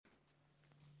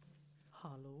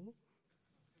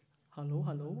Hello,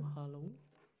 hello, hello.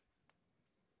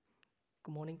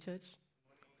 Good morning, church.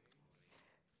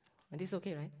 And this is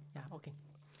okay, right? Yeah, okay.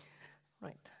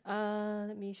 Right.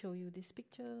 Let me show you this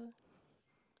picture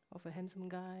of a handsome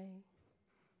guy.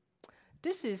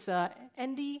 This is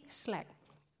Andy Schleck,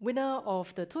 winner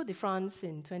of the Tour de France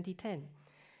in 2010.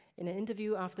 In an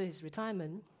interview after his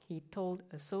retirement, he told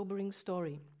a sobering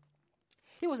story.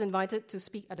 He was invited to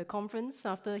speak at a conference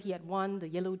after he had won the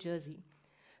yellow jersey.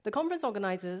 The conference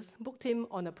organizers booked him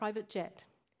on a private jet,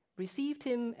 received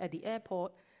him at the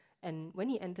airport, and when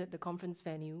he entered the conference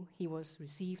venue, he was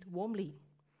received warmly.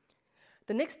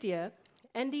 The next year,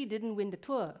 Andy didn't win the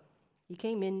tour. He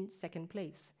came in second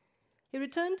place. He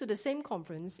returned to the same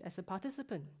conference as a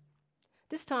participant.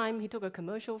 This time, he took a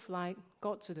commercial flight,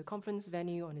 got to the conference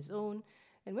venue on his own,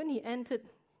 and when he entered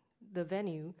the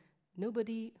venue,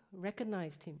 nobody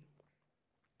recognized him.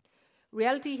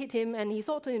 Reality hit him, and he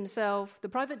thought to himself, the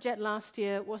private jet last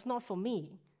year was not for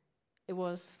me. It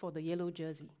was for the yellow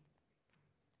jersey.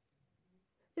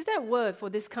 Is there a word for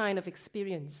this kind of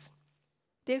experience?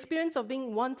 The experience of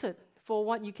being wanted for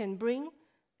what you can bring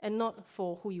and not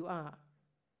for who you are.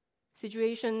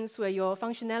 Situations where your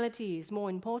functionality is more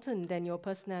important than your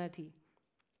personality.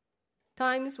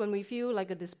 Times when we feel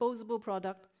like a disposable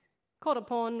product, called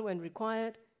upon when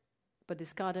required, but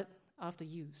discarded after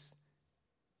use.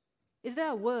 Is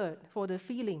there a word for the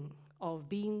feeling of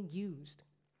being used?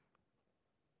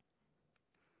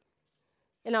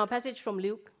 In our passage from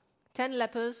Luke, 10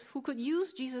 lepers who could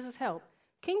use Jesus' help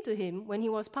came to him when he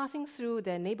was passing through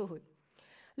their neighborhood.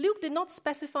 Luke did not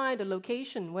specify the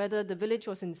location, whether the village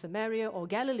was in Samaria or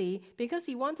Galilee, because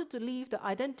he wanted to leave the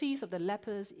identities of the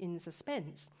lepers in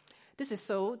suspense. This is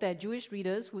so that Jewish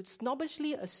readers would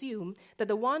snobbishly assume that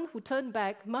the one who turned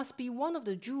back must be one of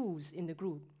the Jews in the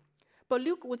group. But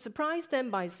Luke would surprise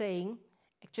them by saying,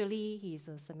 actually, he is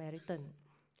a Samaritan.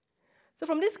 So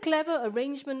from this clever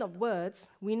arrangement of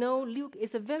words, we know Luke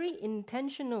is a very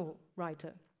intentional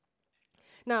writer.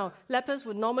 Now, lepers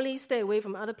would normally stay away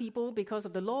from other people because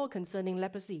of the law concerning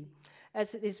leprosy.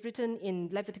 As it is written in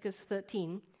Leviticus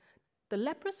 13, the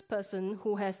leprous person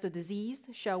who has the disease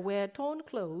shall wear torn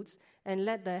clothes and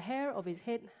let the hair of his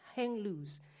head hang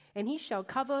loose, and he shall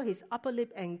cover his upper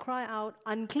lip and cry out,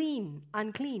 unclean,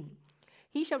 unclean.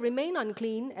 He shall remain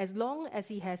unclean as long as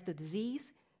he has the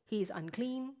disease. He is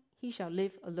unclean. He shall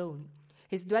live alone.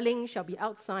 His dwelling shall be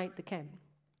outside the camp.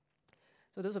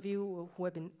 So those of you who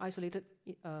have been isolated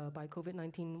by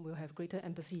COVID-19 will have greater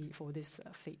empathy for this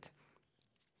fate.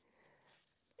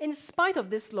 In spite of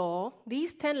this law,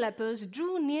 these 10 lepers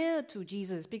drew near to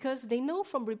Jesus because they know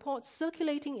from reports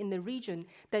circulating in the region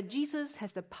that Jesus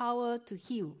has the power to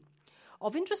heal.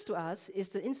 Of interest to us is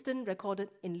the incident recorded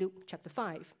in Luke chapter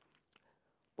 5.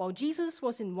 While Jesus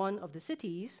was in one of the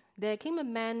cities, there came a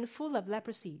man full of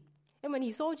leprosy. And when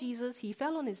he saw Jesus, he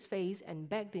fell on his face and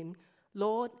begged him,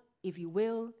 Lord, if you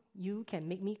will, you can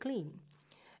make me clean.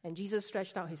 And Jesus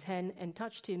stretched out his hand and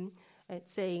touched him,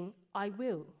 saying, I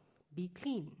will, be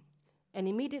clean. And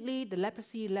immediately the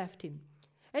leprosy left him.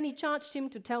 And he charged him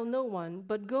to tell no one,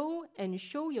 but go and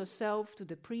show yourself to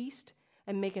the priest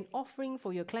and make an offering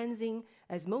for your cleansing,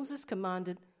 as Moses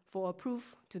commanded, for a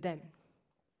proof to them.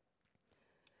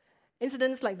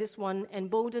 Incidents like this one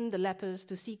emboldened the lepers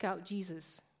to seek out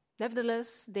Jesus.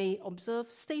 Nevertheless, they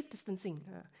observed safe distancing,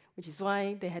 which is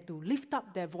why they had to lift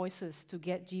up their voices to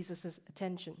get Jesus'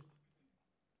 attention.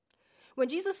 When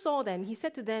Jesus saw them, he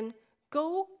said to them,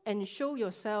 go and show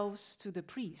yourselves to the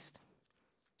priest.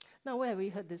 Now, where have we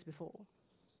heard this before?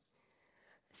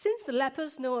 Since the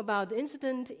lepers know about the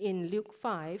incident in Luke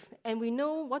 5, and we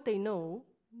know what they know,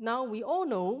 now we all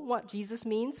know what Jesus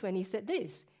means when he said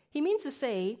this. He means to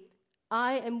say,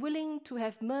 I am willing to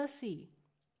have mercy.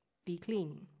 Be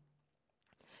clean.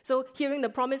 So, hearing the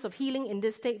promise of healing in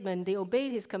this statement, they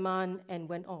obeyed his command and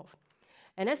went off.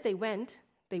 And as they went,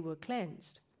 they were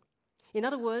cleansed. In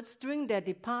other words, during their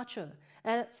departure,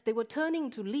 as they were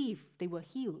turning to leave, they were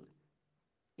healed.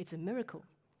 It's a miracle.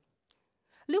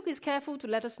 Luke is careful to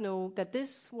let us know that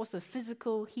this was a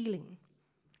physical healing.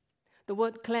 The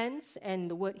word cleanse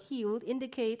and the word healed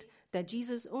indicate that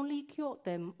Jesus only cured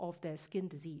them of their skin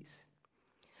disease.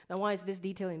 Now, why is this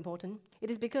detail important?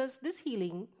 It is because this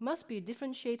healing must be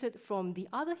differentiated from the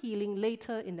other healing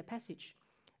later in the passage.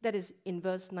 That is in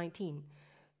verse 19,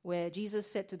 where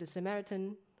Jesus said to the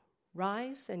Samaritan,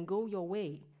 rise and go your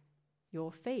way.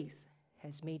 Your faith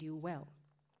has made you well.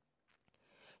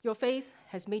 Your faith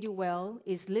has made you well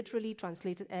is literally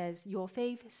translated as your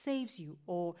faith saves you,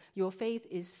 or your faith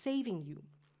is saving you.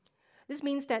 This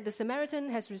means that the Samaritan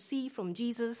has received from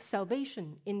Jesus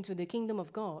salvation into the kingdom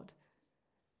of God,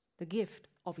 the gift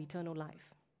of eternal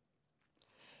life.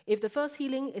 If the first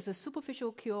healing is a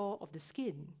superficial cure of the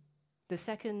skin, the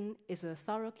second is a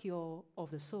thorough cure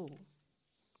of the soul.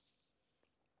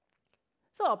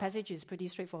 So our passage is pretty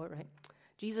straightforward, right?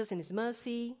 Jesus, in his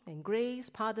mercy and grace,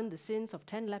 pardoned the sins of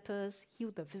 10 lepers,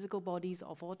 healed the physical bodies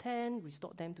of all 10,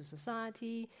 restored them to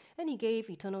society, and he gave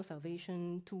eternal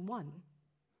salvation to one.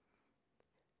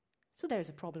 So there is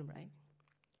a problem, right?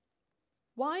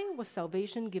 Why was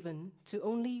salvation given to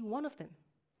only one of them?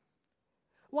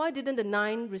 Why didn't the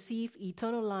 9 receive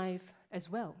eternal life as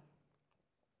well?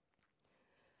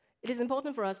 It is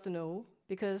important for us to know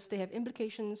because they have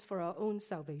implications for our own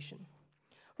salvation.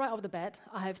 Right off the bat,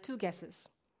 I have 2 guesses.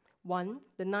 1,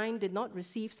 the 9 did not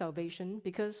receive salvation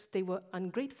because they were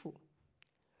ungrateful.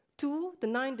 2, the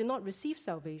 9 did not receive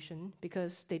salvation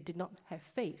because they did not have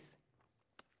faith.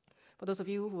 For those of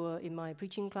you who are in my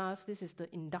preaching class, this is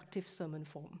the inductive sermon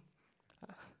form.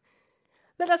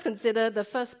 Let us consider the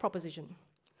first proposition.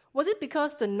 Was it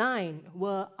because the 9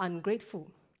 were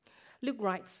ungrateful? Luke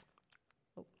writes,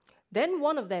 "Then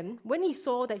one of them, when he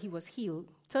saw that he was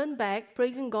healed, turned back,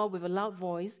 praising God with a loud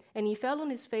voice, and he fell on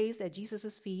his face at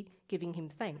Jesus' feet, giving him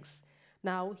thanks.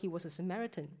 Now he was a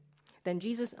Samaritan. Then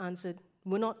Jesus answered,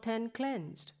 'Were not 10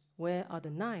 cleansed? Where are the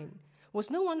 9? Was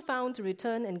no one found to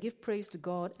return and give praise to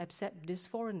God except this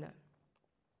foreigner?'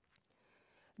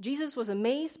 Jesus was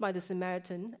amazed by the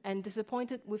Samaritan and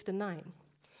disappointed with the 9.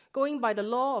 Going by the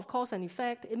law of cause and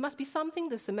effect, it must be something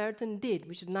the Samaritan did,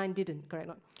 which the 9 didn't, correct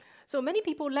or not? So many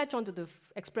people latch onto the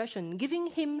expression, giving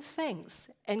him thanks,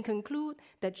 and conclude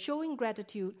that showing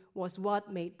gratitude was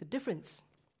what made the difference.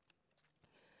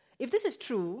 If this is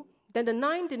true, then the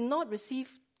 9 did not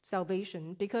receive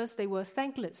salvation because they were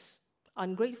thankless,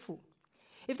 ungrateful.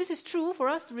 If this is true, for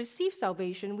us to receive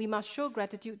salvation, we must show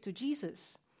gratitude to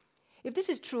Jesus. If this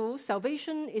is true,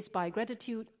 salvation is by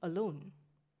gratitude alone.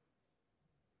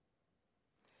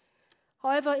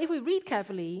 However, if we read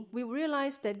carefully, we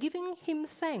realize that giving him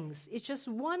thanks is just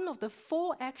one of the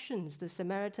 4 actions the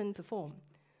Samaritan performed.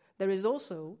 There is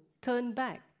also turn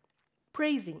back,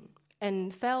 praising,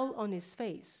 and fell on his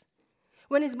face.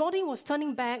 When his body was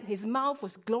turning back, his mouth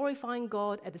was glorifying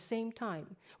God at the same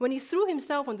time. When he threw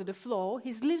himself onto the floor,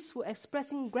 his lips were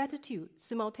expressing gratitude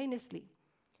simultaneously.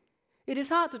 It is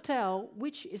hard to tell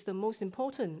which is the most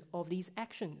important of these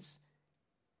actions.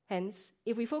 Hence,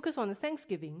 if we focus on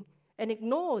thanksgiving and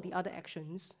ignore the other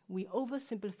actions, we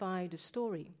oversimplify the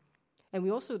story. And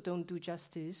we also don't do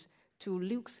justice to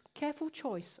Luke's careful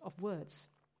choice of words.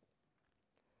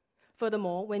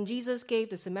 Furthermore, when Jesus gave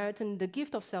the Samaritan the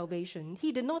gift of salvation,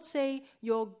 he did not say,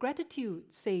 "Your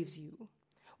gratitude saves you."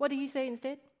 What did he say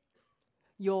instead?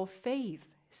 "Your faith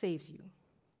saves you."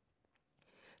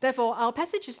 Therefore, our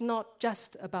passage is not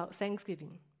just about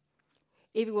thanksgiving.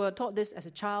 If you were taught this as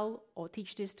a child or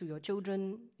teach this to your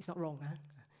children, it's not wrong, huh?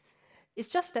 It's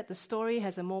just that the story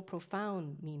has a more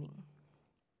profound meaning.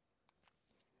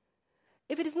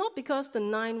 If it is not because the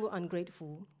 9 were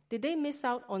ungrateful, did they miss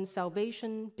out on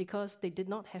salvation because they did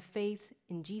not have faith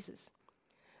in Jesus?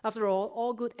 After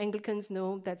all good Anglicans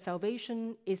know that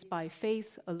salvation is by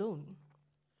faith alone.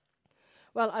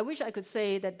 Well, I wish I could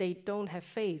say that they don't have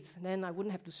faith. Then I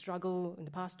wouldn't have to struggle in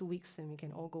the past 2 weeks and we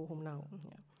can all go home now.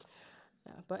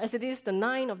 But as it is, the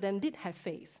 9 of them did have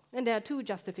faith. And there are 2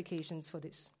 justifications for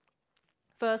this.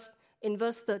 First, in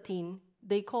verse 13,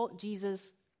 they called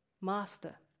Jesus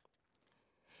Master.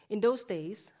 In those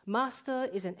days, master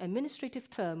is an administrative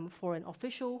term for an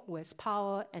official who has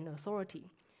power and authority.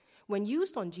 When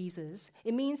used on Jesus,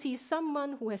 it means he is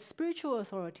someone who has spiritual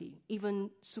authority,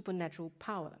 even supernatural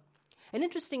power. And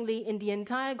interestingly, in the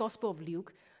entire Gospel of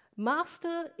Luke,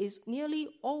 master is nearly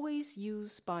always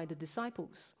used by the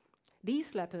disciples.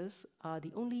 These lepers are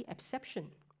the only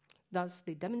exception. Thus,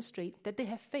 they demonstrate that they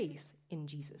have faith in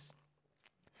Jesus.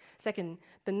 Second,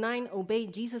 the 9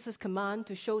 obeyed Jesus' command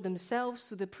to show themselves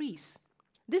to the priests.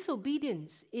 This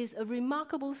obedience is a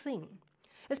remarkable thing,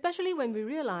 especially when we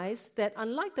realize that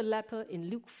unlike the leper in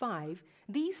Luke 5,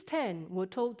 these 10 were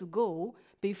told to go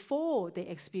before they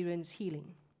experienced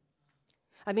healing.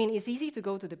 I mean, it's easy to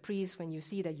go to the priest when you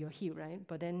see that you're healed, right?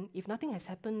 But then if nothing has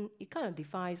happened, it kind of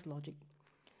defies logic.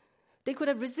 They could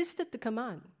have resisted the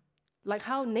command, like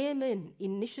how Naaman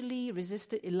initially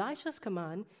resisted Elisha's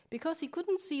command because he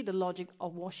couldn't see the logic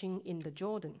of washing in the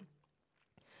Jordan.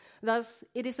 Thus,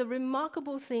 it is a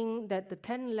remarkable thing that the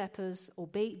 10 lepers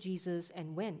obeyed Jesus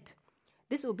and went.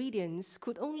 This obedience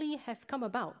could only have come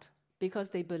about because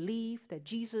they believed that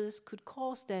Jesus could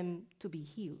cause them to be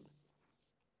healed.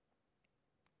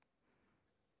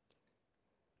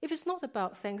 If it's not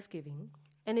about thanksgiving,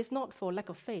 and it's not for lack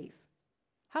of faith,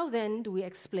 how then do we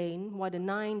explain why the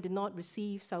 9 did not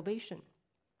receive salvation?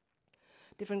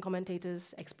 Different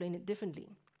commentators explain it differently.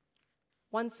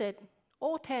 One said,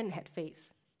 all 10 had faith,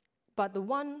 but the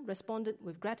one responded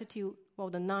with gratitude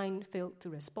while the 9 failed to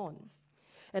respond.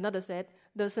 Another said,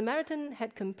 the Samaritan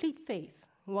had complete faith,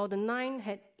 while the 9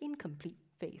 had incomplete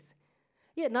faith.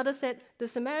 Yet another said, the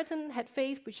Samaritan had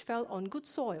faith which fell on good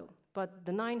soil, but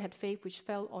the 9 had faith which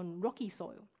fell on rocky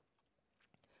soil.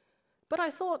 But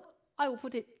I thought I would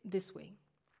put it this way.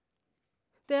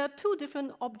 There are 2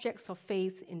 different objects of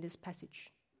faith in this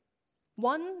passage.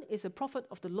 One is a prophet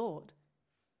of the Lord.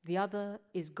 The other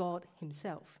is God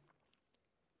himself.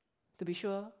 To be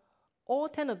sure, all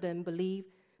 10 of them believe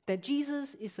that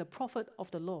Jesus is a prophet of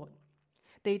the Lord.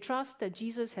 They trust that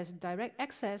Jesus has direct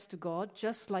access to God,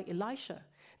 just like Elisha.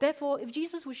 Therefore, if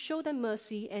Jesus would show them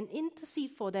mercy and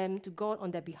intercede for them to God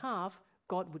on their behalf,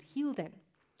 God would heal them.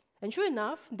 And sure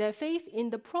enough, their faith in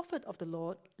the prophet of the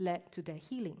Lord led to their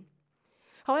healing.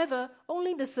 However,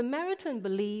 only the Samaritan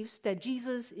believes that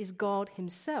Jesus is God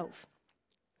himself.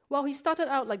 While he started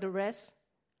out like the rest,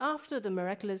 after the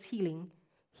miraculous healing,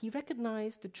 he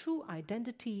recognized the true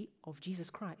identity of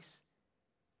Jesus Christ.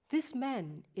 This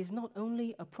man is not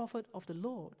only a prophet of the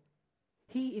Lord,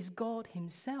 he is God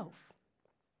himself.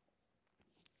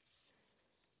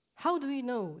 How do we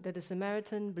know that the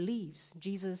Samaritan believes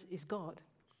Jesus is God?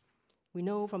 We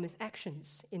know from his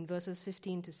actions in verses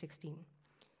 15 to 16.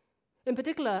 In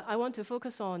particular, I want to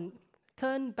focus on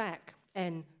turn back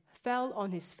and fell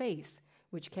on his face,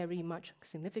 which carry much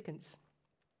significance.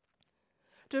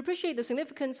 To appreciate the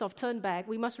significance of turn back,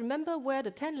 we must remember where the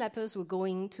 10 lepers were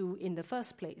going to in the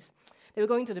first place. They were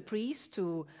going to the priest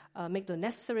to make the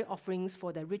necessary offerings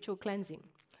for their ritual cleansing.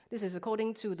 This is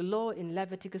according to the law in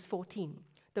Leviticus 14.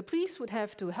 The priest would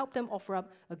have to help them offer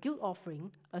up a guilt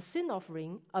offering, a sin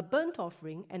offering, a burnt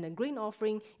offering, and a grain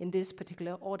offering in this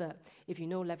particular order. If you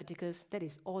know Leviticus, that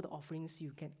is all the offerings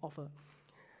you can offer.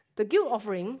 The guilt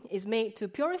offering is made to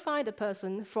purify the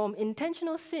person from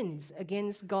intentional sins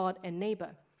against God and neighbor.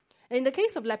 And in the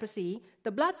case of leprosy,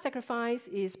 the blood sacrifice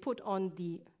is put on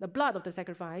the blood of the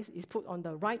sacrifice is put on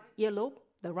the right earlobe,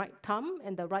 the right thumb,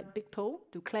 and the right big toe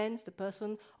to cleanse the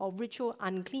person of ritual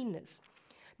uncleanness.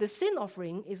 The sin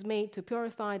offering is made to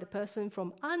purify the person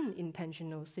from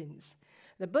unintentional sins.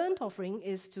 The burnt offering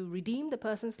is to redeem the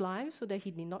person's life so that he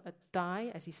need not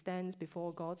die as he stands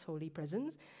before God's holy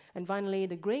presence. And finally,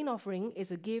 the grain offering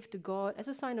is a gift to God as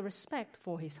a sign of respect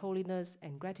for his holiness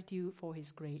and gratitude for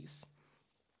his grace.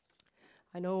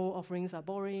 I know offerings are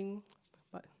boring,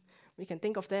 but we can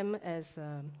think of them as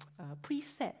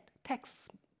preset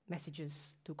text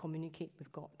messages to communicate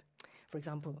with God. For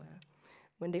example,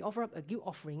 when they offer up a guilt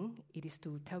offering, it is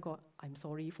to tell God, I'm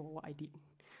sorry for what I did.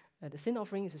 The sin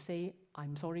offering is to say,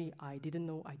 I'm sorry, I didn't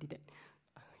know I did it.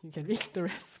 You can read the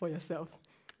rest for yourself.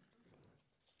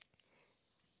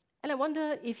 And I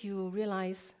wonder if you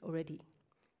realize already,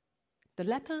 the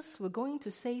lepers were going to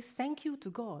say thank you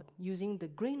to God using the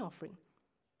grain offering.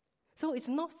 So it's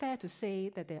not fair to say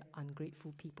that they're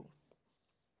ungrateful people.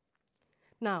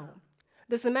 Now,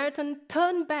 the Samaritan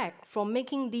turned back from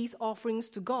making these offerings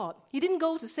to God. He didn't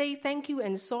go to say thank you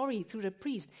and sorry through the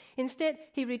priest. Instead,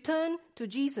 he returned to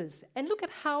Jesus. And look at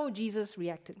how Jesus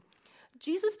reacted.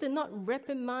 Jesus did not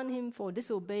reprimand him for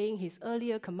disobeying his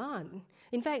earlier command.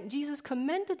 In fact, Jesus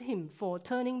commended him for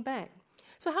turning back.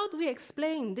 So how do we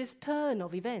explain this turn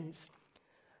of events?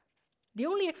 The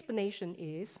only explanation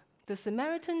is the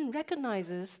Samaritan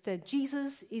recognizes that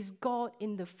Jesus is God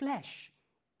in the flesh,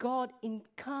 God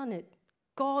incarnate,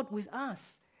 God with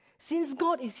us. Since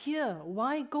God is here,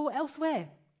 why go elsewhere?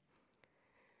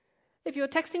 If you're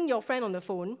texting your friend on the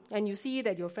phone and you see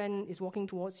that your friend is walking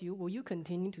towards you, will you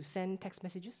continue to send text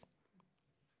messages?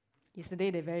 Yesterday,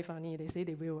 they're very funny. They say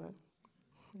they will.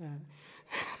 Yeah.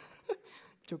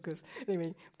 Jokers.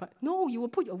 Anyway, but no, you will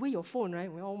put away your phone,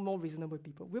 right? We're all more reasonable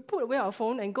people. We'll put away our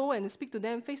phone and go and speak to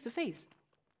them face to face.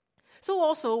 So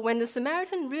also, when the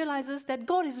Samaritan realizes that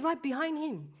God is right behind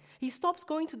him, he stops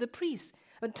going to the priest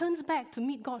and turns back to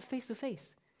meet God face to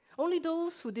face. Only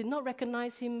those who did not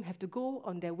recognize him have to go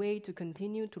on their way to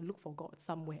continue to look for God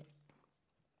somewhere.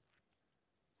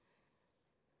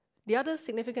 The other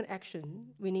significant action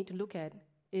we need to look at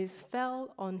is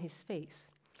fell on his face.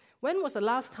 When was the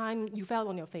last time you fell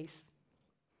on your face?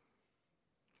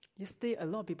 Yesterday, a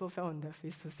lot of people fell on their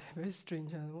faces. Very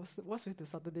strange. What's with the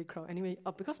Saturday crowd? Anyway,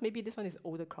 because maybe this one is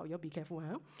older crowd. You all be careful,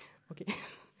 huh? Okay.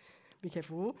 Be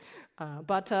careful.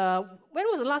 But when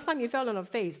was the last time you fell on your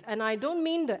face? And I don't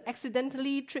mean the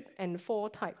accidentally trip and fall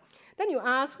type. Then you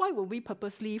ask, why would we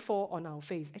purposely fall on our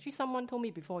face? Actually, someone told me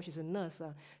before, she's a nurse.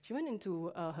 She went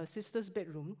into her sister's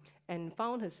bedroom and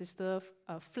found her sister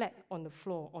flat on the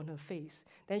floor on her face.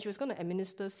 Then she was going to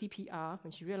administer CPR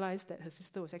when she realized that her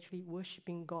sister was actually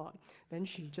worshipping God. Then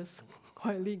she just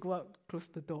quietly go out, close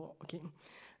the door. Okay.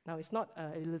 Now, it's not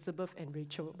Elizabeth and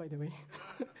Rachel, by the way.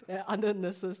 There are other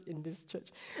nurses in this church.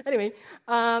 Anyway,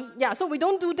 so we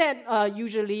don't do that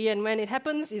usually, and when it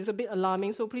happens, it's a bit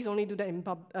alarming, so please only do that in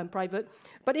private.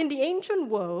 But in the ancient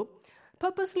world,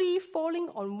 purposely falling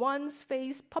on one's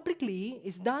face publicly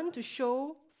is done to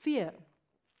show fear,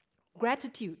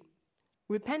 gratitude,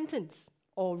 repentance,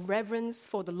 or reverence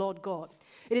for the Lord God.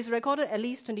 It is recorded at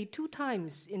least 22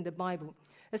 times in the Bible,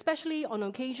 especially on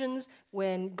occasions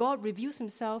when God reveals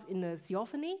himself in a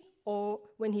theophany or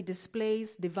when he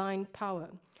displays divine power.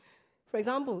 For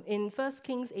example, in 1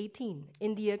 Kings 18,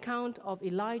 in the account of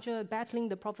Elijah battling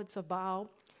the prophets of Baal,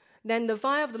 then the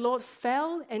fire of the Lord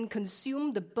fell and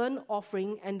consumed the burnt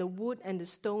offering and the wood and the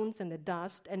stones and the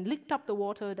dust and licked up the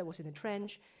water that was in the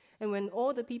trench. And when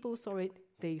all the people saw it,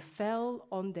 they fell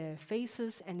on their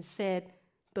faces and said,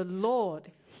 "The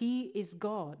Lord, he is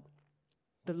God.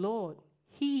 The Lord,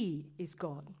 he is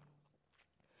God."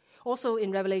 Also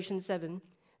in Revelation 7,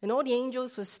 and all the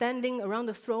angels were standing around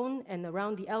the throne and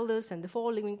around the elders and the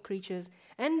 4 living creatures,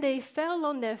 and they fell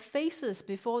on their faces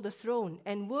before the throne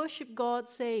and worshipped God,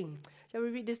 saying, shall we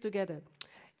read this together?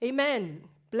 Amen.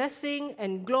 Blessing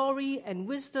and glory and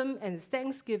wisdom and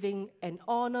thanksgiving and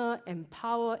honor and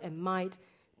power and might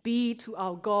be to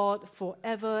our God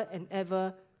forever and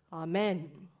ever. Amen.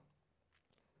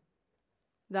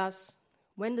 Thus,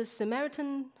 when the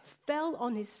Samaritan fell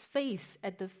on his face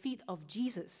at the feet of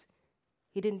Jesus,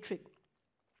 he didn't trip.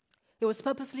 He was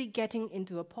purposely getting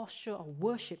into a posture of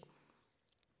worship.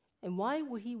 And why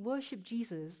would he worship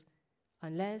Jesus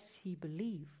unless he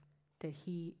believed that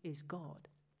he is God?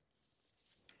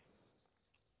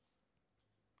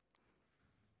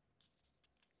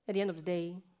 At the end of the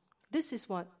day, this is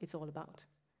what it's all about.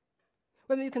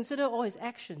 When we consider all his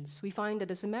actions, we find that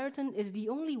the Samaritan is the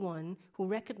only one who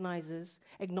recognizes,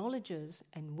 acknowledges,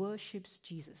 and worships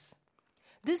Jesus.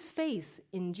 This faith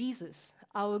in Jesus,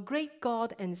 our great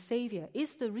God and Savior,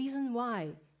 is the reason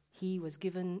why he was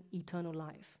given eternal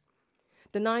life.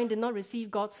 The 9 did not receive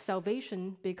God's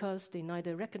salvation because they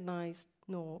neither recognized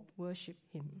nor worshiped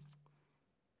him.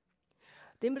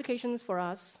 The implications for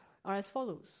us are as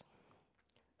follows.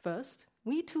 First,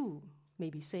 we too may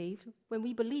be saved when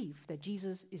we believe that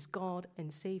Jesus is God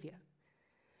and Savior.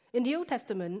 In the Old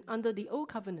Testament, under the Old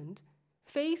Covenant,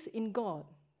 faith in God,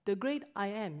 the great I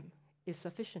Am, is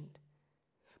sufficient.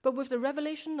 But with the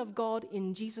revelation of God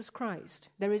in Jesus Christ,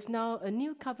 there is now a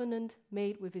new covenant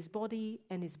made with his body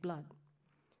and his blood.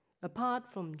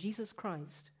 Apart from Jesus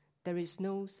Christ, there is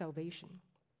no salvation.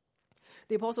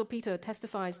 The Apostle Peter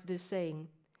testifies to this, saying,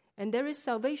 "And there is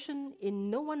salvation in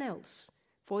no one else,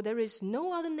 for there is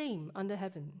no other name under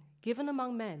heaven given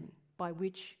among men by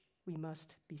which we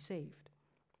must be saved."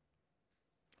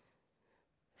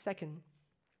 Second,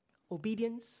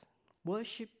 obedience,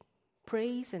 worship,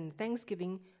 praise, and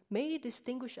thanksgiving may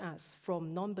distinguish us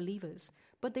from non-believers,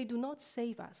 but they do not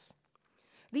save us.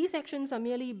 These actions are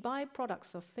merely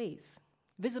byproducts of faith,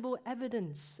 visible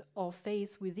evidence of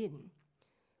faith within.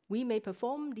 We may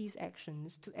perform these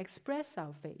actions to express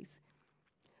our faith,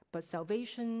 but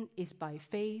salvation is by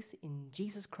faith in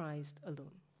Jesus Christ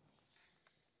alone.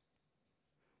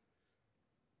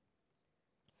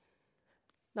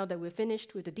 Now that we're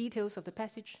finished with the details of the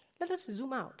passage, let us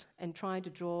zoom out and try to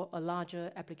draw a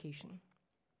larger application.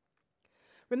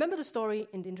 Remember the story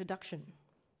in the introduction.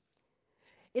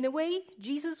 In a way,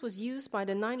 Jesus was used by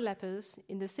the 9 lepers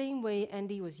in the same way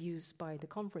Andy was used by the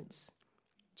conference.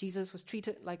 Jesus was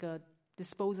treated like a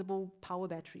disposable power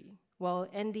battery, while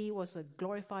Andy was a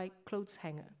glorified clothes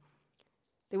hanger.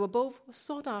 They were both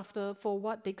sought after for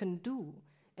what they can do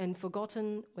and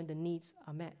forgotten when the needs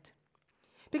are met.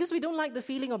 Because we don't like the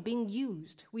feeling of being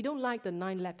used, we don't like the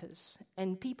 9 lepers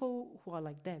and people who are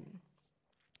like them.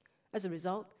 As a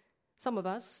result, some of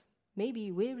us may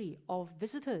be weary of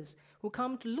visitors who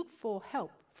come to look for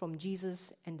help from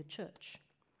Jesus and the church.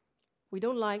 We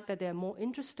don't like that they're more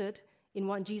interested in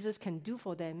what Jesus can do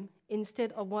for them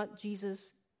instead of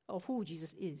who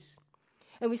Jesus is.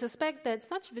 And we suspect that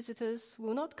such visitors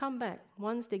will not come back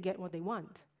once they get what they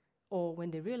want, or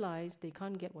when they realize they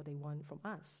can't get what they want from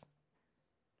us.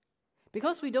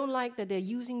 Because we don't like that they're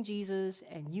using Jesus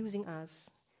and using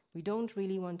us, we don't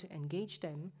really want to engage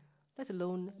them, let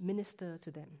alone minister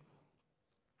to them.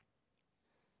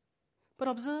 But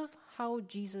observe how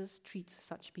Jesus treats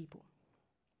such people.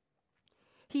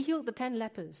 He healed the 10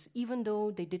 lepers, even though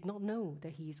they did not know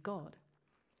that he is God.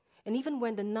 And even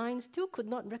when the 9 still could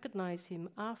not recognize him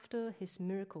after his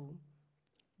miracle,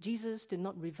 Jesus did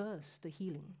not reverse the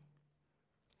healing.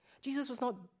 Jesus was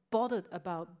not bothered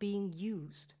about being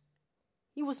used.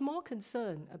 He was more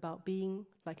concerned about being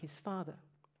like his Father.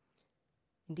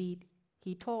 Indeed,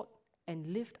 he taught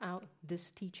and lived out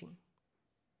this teaching.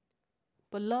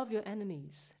 But love your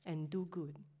enemies and do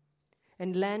good,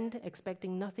 and lend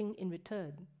expecting nothing in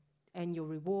return, and your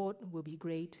reward will be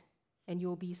great, and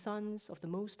you'll be sons of the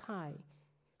Most High,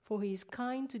 for he is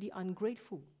kind to the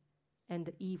ungrateful and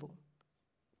the evil.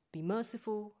 Be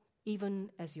merciful, even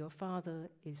as your Father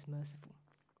is merciful.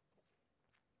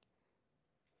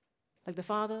 Like the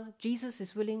Father, Jesus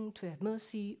is willing to have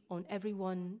mercy on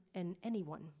everyone and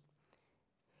anyone.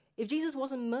 If Jesus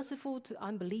wasn't merciful to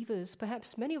unbelievers,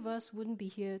 perhaps many of us wouldn't be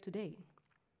here today.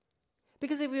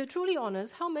 Because if we are truly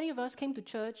honest, how many of us came to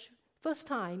church first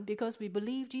time because we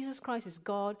believe Jesus Christ is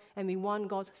God and we want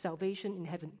God's salvation in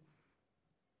heaven?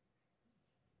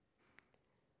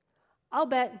 I'll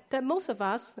bet that most of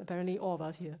us, apparently all of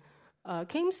us here,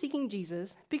 came seeking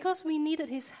Jesus because we needed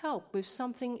his help with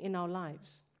something in our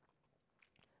lives.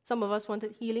 Some of us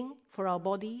wanted healing for our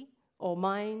body or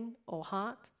mind or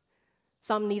heart.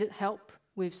 Some needed help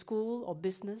with school or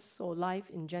business or life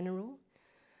in general.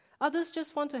 Others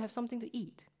just want to have something to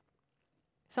eat,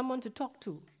 someone to talk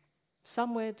to,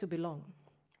 somewhere to belong.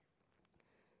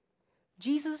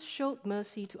 Jesus showed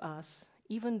mercy to us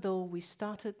even though we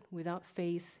started without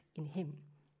faith in him.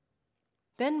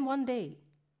 Then one day,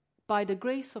 by the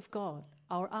grace of God,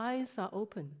 our eyes are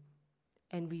open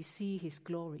and we see his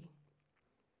glory.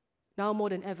 Now more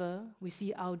than ever, we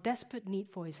see our desperate need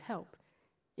for his help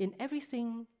in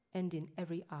everything and in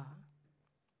every hour.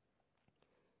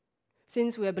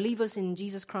 Since we are believers in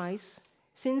Jesus Christ,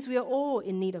 since we are all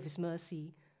in need of his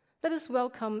mercy, let us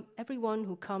welcome everyone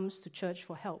who comes to church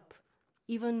for help,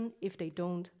 even if they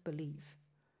don't believe.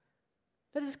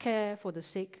 Let us care for the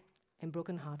sick and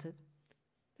brokenhearted.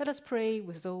 Let us pray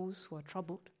with those who are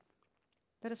troubled.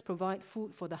 Let us provide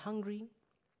food for the hungry,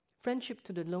 friendship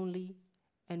to the lonely,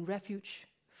 and refuge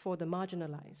for the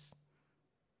marginalized.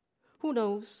 Who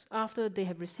knows, after they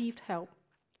have received help,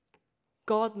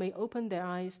 God may open their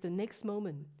eyes the next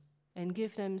moment and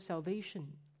give them salvation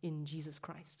in Jesus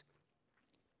Christ.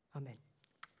 Amen.